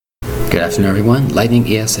Good afternoon, everyone.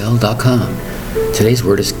 LightningESL.com. Today's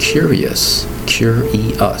word is curious.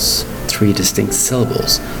 Curious. 3 distinct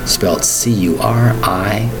syllables, spelled C-U-R-I-O-U-S.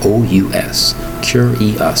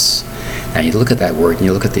 Curious. Now you look at that word and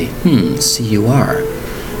you look at the C-U-R.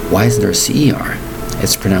 Why isn't there a C-E-R?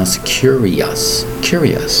 It's pronounced curious.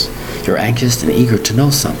 Curious. You're anxious and eager to know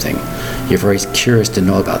something. You're very curious to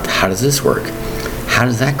know about how does this work? How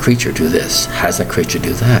does that creature do this? How does that creature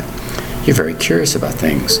do that? You're very curious about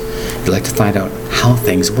things. You like to find out how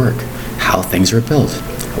things work, how things are built.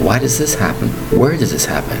 Why does this happen? Where does this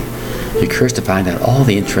happen? You're curious to find out all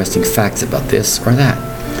the interesting facts about this or that,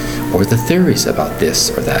 or the theories about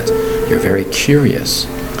this or that. You're very curious.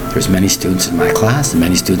 There's many students in my class and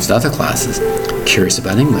many students in other classes curious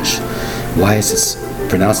about English. Why is this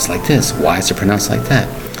pronounced like this? Why is it pronounced like that?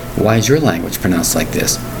 Why is your language pronounced like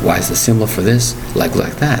this? Why is the symbol for this like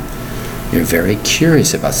that? You're very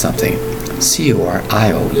curious about something.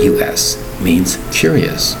 C-U-R-I-O-U-S means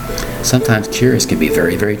curious. Sometimes curious can be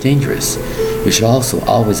very, very dangerous. You should also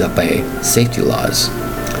always obey safety laws.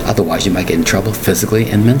 Otherwise, you might get in trouble physically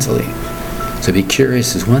and mentally. So be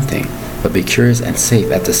curious is one thing, but be curious and safe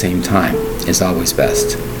at the same time is always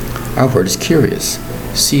best. Our word is curious.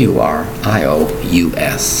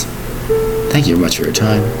 C-U-R-I-O-U-S. Thank you very much for your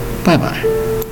time. Bye-bye.